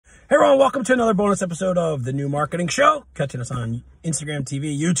Hey everyone, welcome to another bonus episode of The New Marketing Show. Catching us on Instagram,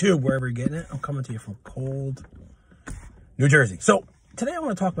 TV, YouTube, wherever you're getting it. I'm coming to you from cold New Jersey. So today I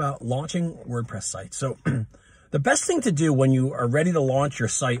want to talk about launching WordPress sites. So the best thing to do when you are ready to launch your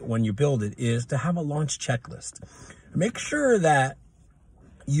site, when you build it, is to have a launch checklist. Make sure that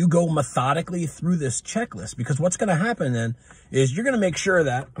you go methodically through this checklist, because what's going to happen then is you're going to make sure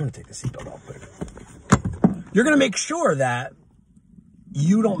that, I'm going to take the seatbelt off quick. You're going to make sure that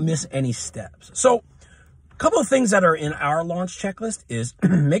you don't miss any steps. So a couple of things that are in our launch checklist is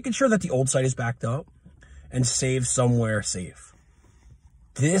making sure that the old site is backed up and saved somewhere safe.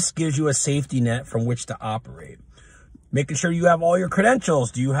 This gives you a safety net from which to operate. Making sure you have all your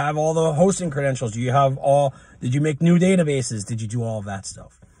credentials. Do you have all the hosting credentials? Did you make new databases? Did you do all of that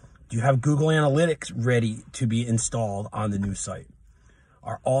stuff? Do you have Google Analytics ready to be installed on the new site?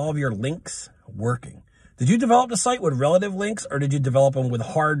 Are all of your links working? Did you develop the site with relative links, or did you develop them with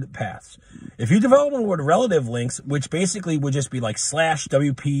hard paths? If you develop them with relative links, which basically would just be like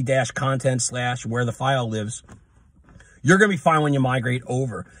 /wp-content/ where the file lives, you're going to be fine when you migrate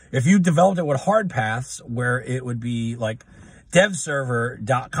over. If you developed it with hard paths, where it would be like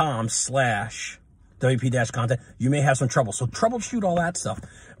devserver.com/wp-content, you may have some trouble. So troubleshoot all that stuff.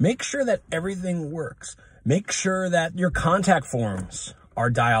 Make sure that everything works. Make sure that your contact forms are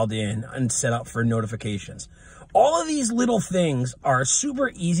dialed in and set up for notifications. All of these little things are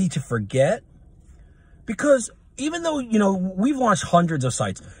super easy to forget, because even though, we've launched hundreds of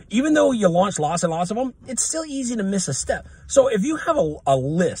sites, even though you launch lots and lots of them, it's still easy to miss a step. So if you have a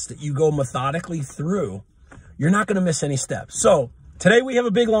list that you go methodically through, you're not going to miss any steps. So today we have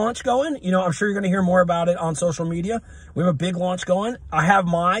a big launch going. I'm sure you're going to hear more about it on social media. We have a big launch going. I have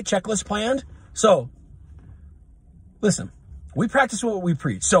my checklist planned. So listen, we practice what we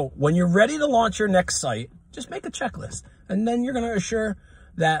preach. So when you're ready to launch your next site, just make a checklist, and then you're going to assure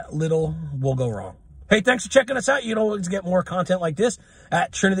that little will go wrong. Hey, thanks for checking us out. You can always get more content like this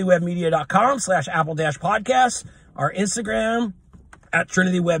at trinitywebmedia.com/Apple-podcast. Our Instagram at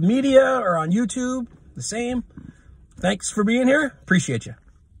trinitywebmedia, or on YouTube, the same. Thanks for being here. Appreciate you.